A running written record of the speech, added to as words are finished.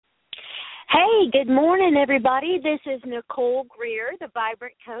Hey, good morning, everybody. This is Nicole Greer, the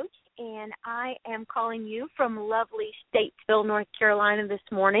Vibrant Coach, and I am calling you from lovely Statesville, North Carolina this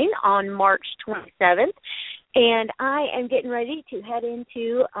morning on March 27th. And I am getting ready to head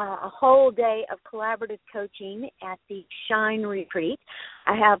into a whole day of collaborative coaching at the Shine Retreat.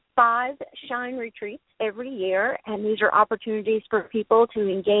 I have 5 Shine Retreats every year, and these are opportunities for people to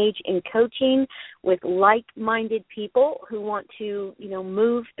engage in coaching with like-minded people who want to,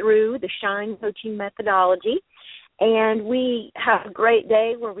 move through the Shine coaching methodology. And we have a great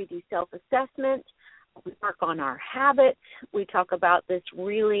day where we do self-assessment, we work on our habits, we talk about this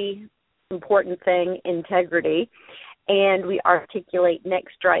really important thing, integrity, and we articulate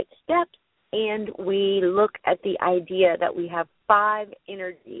next right steps, and we look at the idea that we have 5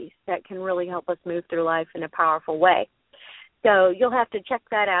 energies that can really help us move through life in a powerful way. So you'll have to check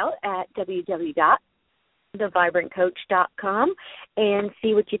that out at www.thevibrantcoach.com and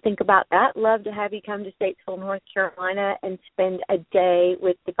see what you think about that. Love to have you come to Statesville, North Carolina and spend a day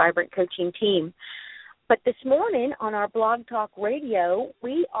with the Vibrant Coaching team. But this morning on our Blog Talk Radio,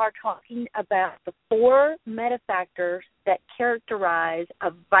 we are talking about the 4 metafactors that characterize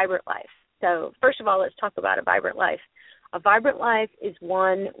a vibrant life. So first of all, let's talk about a vibrant life. A vibrant life is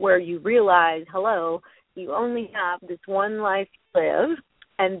one where you realize, you only have this one life to live,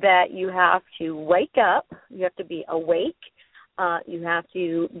 and that you have to wake up, you have to be awake, you have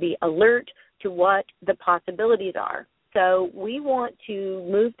to be alert to what the possibilities are. So we want to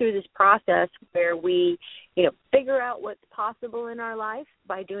move through this process where we, figure out what's possible in our life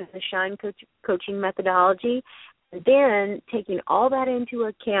by doing the Shine coaching methodology, and then taking all that into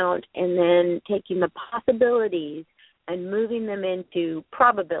account and then taking the possibilities and moving them into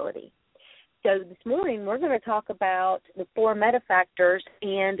probability. So this morning we're going to talk about the 4 metafactors,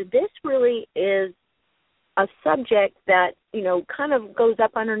 and this really is a subject that, kind of goes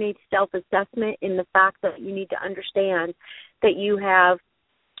up underneath self-assessment in the fact that you need to understand that you have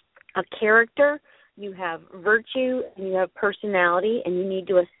a character, you have virtue, and you have personality, and you need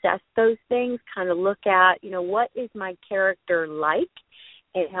to assess those things, kind of look at, what is my character like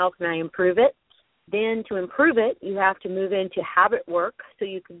and how can I improve it? Then to improve it, you have to move into habit work, so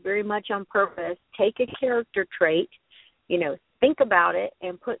you can very much on purpose take a character trait, think about it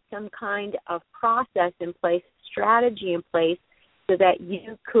and put some kind of process in place, strategy in place, so that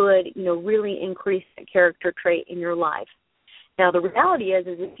you could, really increase the character trait in your life. Now, the reality is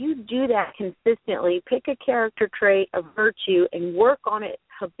if you do that consistently, pick a character trait of virtue and work on it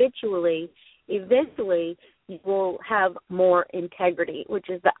habitually, eventually you will have more integrity, which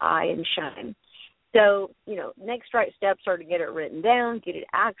is the I in Shine. So, next right steps are to get it written down, get it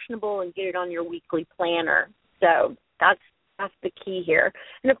actionable, and get it on your weekly planner. So that's the key here.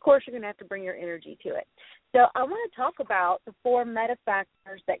 And, of course, you're going to have to bring your energy to it. So I want to talk about the 4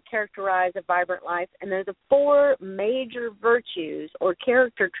 metafactors that characterize a vibrant life, and there's the 4 major virtues or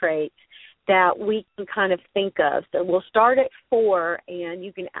character traits that we can kind of think of. So we'll start at 4, and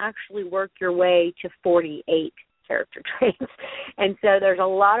you can actually work your way to 48 character traits. And so there's a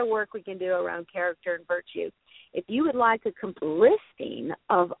lot of work we can do around character and virtue. If you would like a complete listing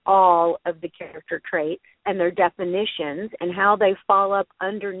of all of the character traits and their definitions and how they fall up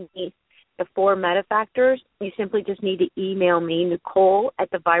underneath the 4 metafactors, you simply just need to email me, Nicole at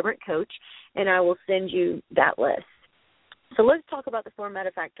The Vibrant Coach, and I will send you that list. So let's talk about the 4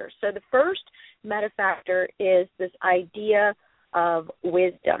 metafactors. So the first metafactor is this idea of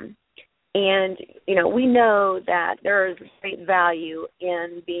wisdom. And, we know that there is great value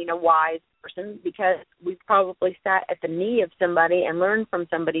in being a wise person because we've probably sat at the knee of somebody and learned from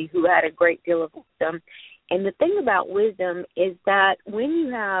somebody who had a great deal of wisdom. And the thing about wisdom is that when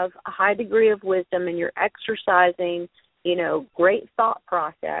you have a high degree of wisdom and you're exercising, great thought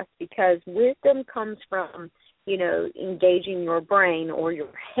process, because wisdom comes from, engaging your brain or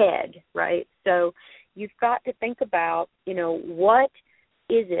your head, right? So you've got to think about, what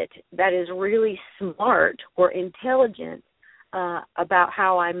is it that is really smart or intelligent about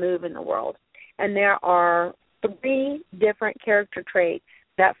how I move in the world. And there are 3 different character traits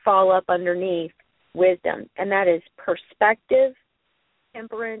that fall up underneath wisdom, and that is perspective,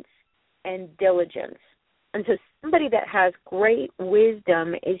 temperance, and diligence. And so somebody that has great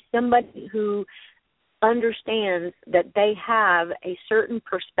wisdom is somebody who understands that they have a certain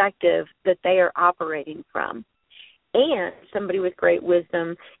perspective that they are operating from. And somebody with great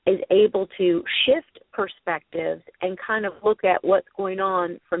wisdom is able to shift perspectives and kind of look at what's going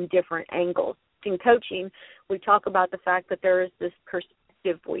on from different angles. In coaching, we talk about the fact that there is this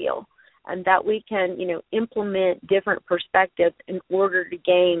perspective wheel, and that we can, implement different perspectives in order to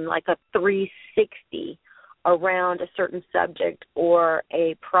gain like a 360 around a certain subject or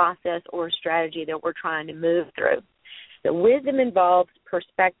a process or a strategy that we're trying to move through. So wisdom involves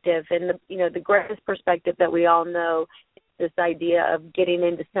perspective, and the greatest perspective that we all know is this idea of getting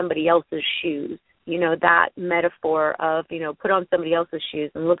into somebody else's shoes. That metaphor of, put on somebody else's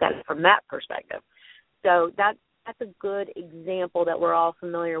shoes and look at it from that perspective. So that's a good example that we're all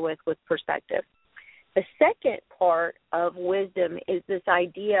familiar with perspective. The second part of wisdom is this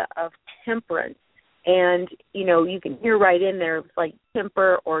idea of temperance. And, you can hear right in there, it's like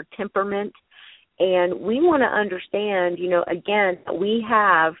temper or temperament. And we want to understand, again, we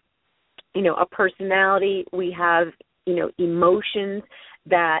have, a personality, we have, emotions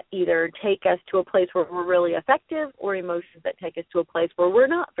that either take us to a place where we're really effective or emotions that take us to a place where we're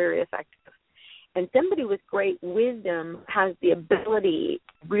not very effective. And somebody with great wisdom has the ability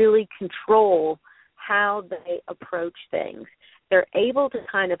to really control how they approach things. They're able to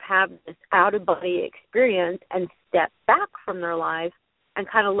kind of have this out-of-body experience and step back from their life and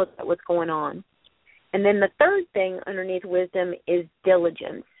kind of look at what's going on. And then the third thing underneath wisdom is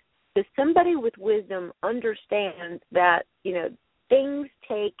diligence. So somebody with wisdom understands that, things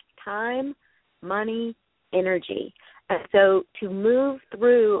take time, money, energy. And so to move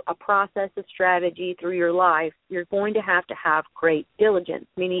through a process of strategy through your life, you're going to have great diligence,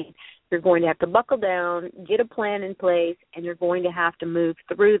 meaning you're going to have to buckle down, get a plan in place, and you're going to have to move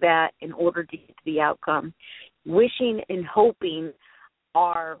through that in order to get to the outcome. Wishing and hoping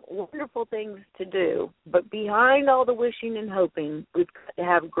are wonderful things to do, but behind all the wishing and hoping, we've got to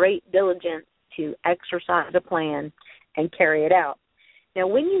have great diligence to exercise a plan and carry it out. Now,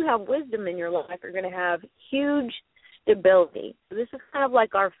 when you have wisdom in your life, you're going to have huge stability. So this is kind of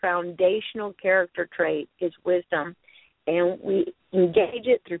like our foundational character trait is wisdom, and we engage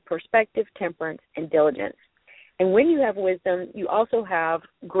it through perspective, temperance, and diligence. And when you have wisdom, you also have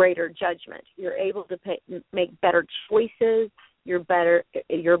greater judgment. You're able to make better choices. You're better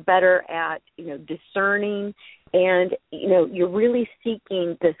at, discerning, and, you're really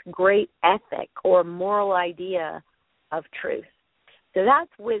seeking this great ethic or moral idea of truth. So that's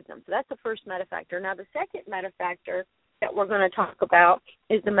wisdom. So that's the first metafactor. Now, the second metafactor that we're going to talk about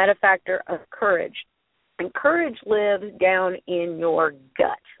is the metafactor of courage. And courage lives down in your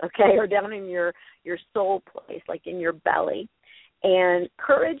gut, okay, or down in your soul place, like in your belly. And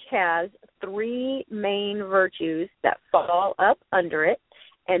courage has three main virtues that fall up under it,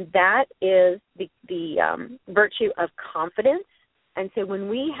 and that is the virtue of confidence. And so when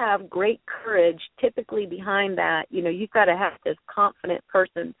we have great courage, typically behind that, you've got to have this confident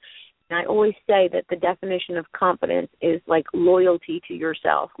person. And I always say that the definition of confidence is like loyalty to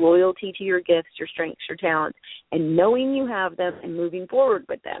yourself, loyalty to your gifts, your strengths, your talents, and knowing you have them and moving forward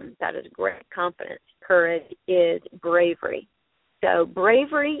with them. That is great confidence. Courage is bravery. So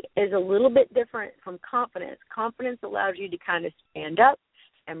bravery is a little bit different from confidence. Confidence allows you to kind of stand up,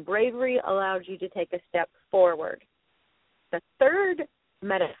 and bravery allows you to take a step forward. The third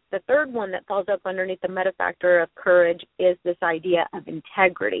one that falls up underneath the metafactor of courage is this idea of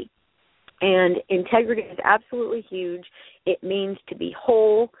integrity. And integrity is absolutely huge. It means to be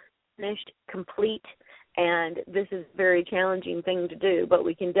whole, finished, complete, and this is a very challenging thing to do, but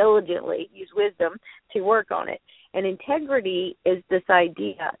we can diligently use wisdom to work on it. And integrity is this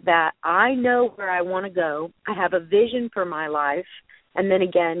idea that I know where I want to go. I have a vision for my life. And then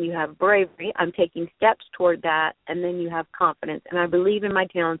again, you have bravery. I'm taking steps toward that. And then you have confidence. And I believe in my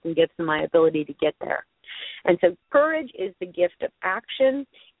talents and gifts and my ability to get there. And so courage is the gift of action,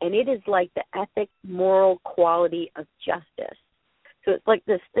 and it is like the ethic, moral quality of justice. So it's like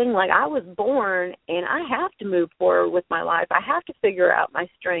this thing, like I was born and I have to move forward with my life. I have to figure out my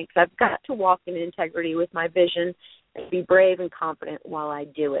strengths. I've got to walk in integrity with my vision and be brave and confident while I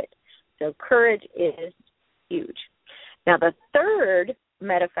do it. So courage is huge. Now, the third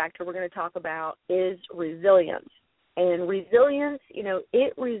metafactor we're going to talk about is resilience. And resilience,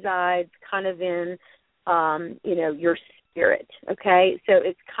 it resides kind of in, your spirit, okay? So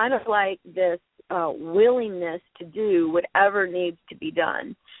it's kind of like this willingness to do whatever needs to be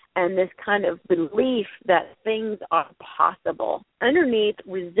done, and this kind of belief that things are possible. Underneath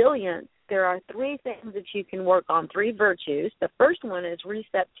resilience, there are three things that you can work on, three virtues. The first one is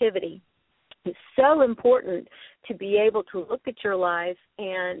receptivity. It's so important to be able to look at your life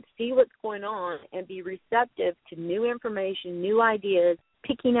and see what's going on and be receptive to new information, new ideas,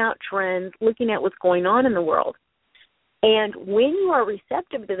 picking out trends, looking at what's going on in the world. And when you are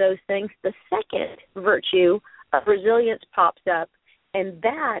receptive to those things, the second virtue of resilience pops up, and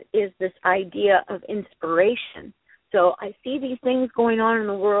that is this idea of inspiration. So I see these things going on in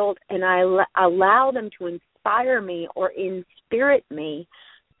the world, and I allow them to inspire me or inspirit me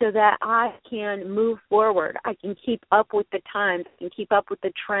so that I can move forward. I can keep up with the times. I can keep up with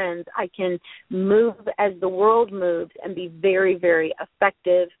the trends. I can move as the world moves and be very, very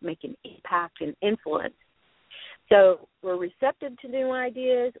effective, make an impact and influence. So we're receptive to new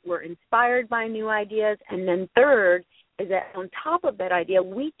ideas. We're inspired by new ideas. And then third is that on top of that idea,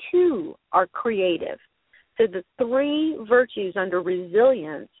 we too are creative. So the three virtues under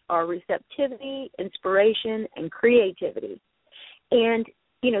resilience are receptivity, inspiration, and creativity. And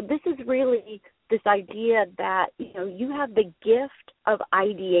this is really this idea that, you have the gift of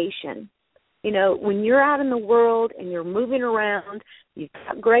ideation. When you're out in the world and you're moving around, you've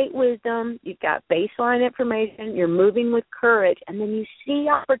got great wisdom, you've got baseline information, you're moving with courage, and then you see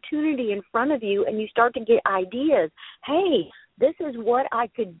opportunity in front of you and you start to get ideas. Hey, this is what I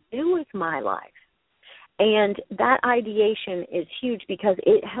could do with my life. And that ideation is huge because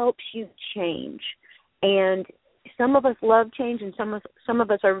it helps you change. And some of us love change and some of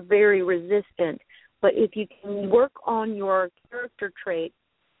us are very resistant. But if you can work on your character trait,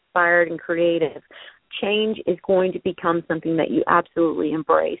 inspired and creative, change is going to become something that you absolutely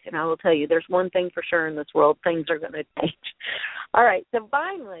embrace. And I will tell you, there's one thing for sure in this world, things are going to change. All right, so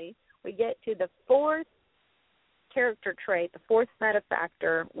finally, we get to the fourth character trait, the fourth meta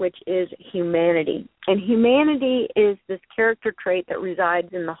factor, which is humanity. And humanity is this character trait that resides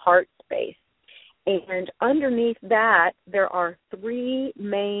in the heart space. And underneath that, there are three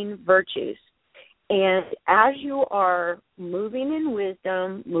main virtues. And as you are moving in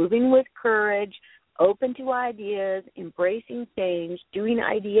wisdom, moving with courage, open to ideas, embracing change, doing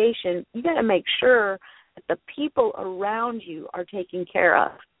ideation, you got to make sure that the people around you are taken care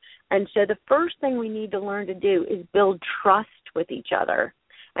of. And so the first thing we need to learn to do is build trust with each other.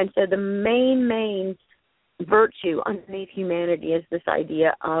 And so the main virtue underneath humanity is this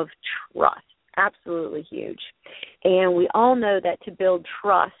idea of trust. Absolutely huge. And we all know that to build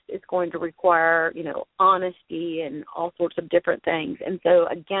trust is going to require, honesty and all sorts of different things. And so,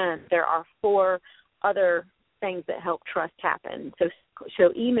 again, there are four other things that help trust happen.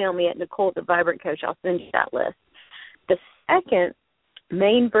 So email me at Nicole the Vibrant Coach. I'll send you that list. The second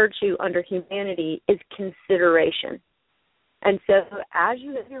main virtue under humanity is consideration. And so as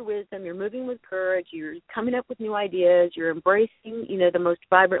you have your wisdom, you're moving with courage, you're coming up with new ideas, you're embracing, the most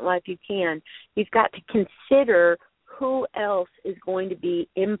vibrant life you can, you've got to consider who else is going to be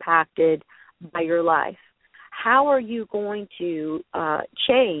impacted by your life. How are you going to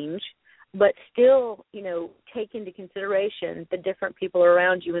change, but still, take into consideration the different people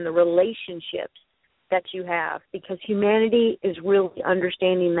around you and the relationships that you have? Because humanity is really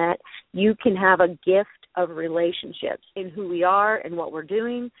understanding that you can have a gift of relationships in who we are and what we're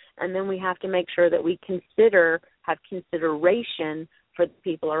doing, and then we have to make sure that we have consideration for the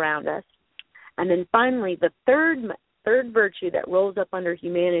people around us. And then finally, the third virtue that rolls up under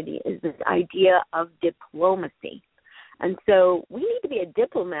humanity is this idea of diplomacy. And so we need to be a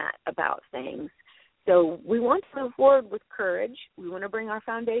diplomat about things. So we want to move forward with courage. We want to bring our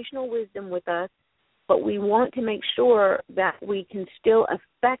foundational wisdom with us, but we want to make sure that we can still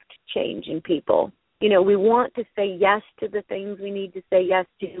affect change in people. We want to say yes to the things we need to say yes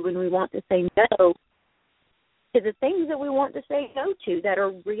to, and we want to say no to the things that we want to say no to that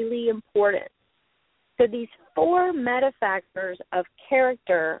are really important. So these four meta factors of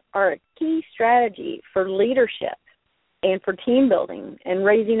character are a key strategy for leadership and for team building and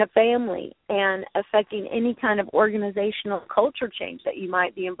raising a family and affecting any kind of organizational culture change that you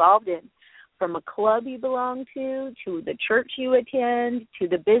might be involved in. From a club you belong to the church you attend, to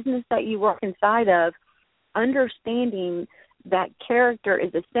the business that you work inside of, understanding that character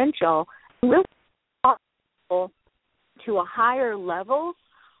is essential, really possible to a higher level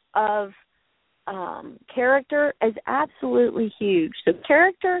of character is absolutely huge. So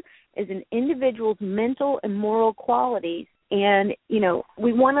character is an individual's mental and moral qualities, and,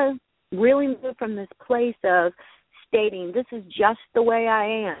 we want to really move from this place of stating this is just the way I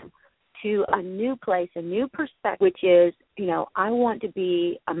am, to a new place, a new perspective, which is, I want to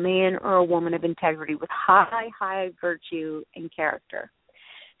be a man or a woman of integrity with high virtue and character.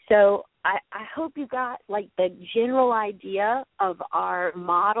 So I hope you got the general idea of our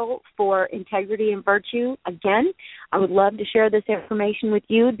model for integrity and virtue. Again, I would love to share this information with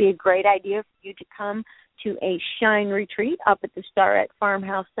you. It would be a great idea for you to come to a Shine retreat up at the Starrett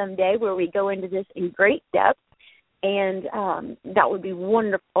Farmhouse someday where we go into this in great depth, and that would be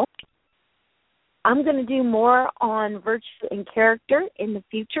wonderful. I'm going to do more on virtue and character in the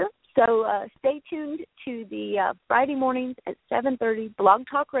future, so stay tuned to the Friday mornings at 7:30 Blog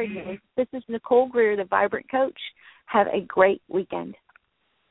Talk Radio. This is Nicole Greer, the Vibrant Coach. Have a great weekend.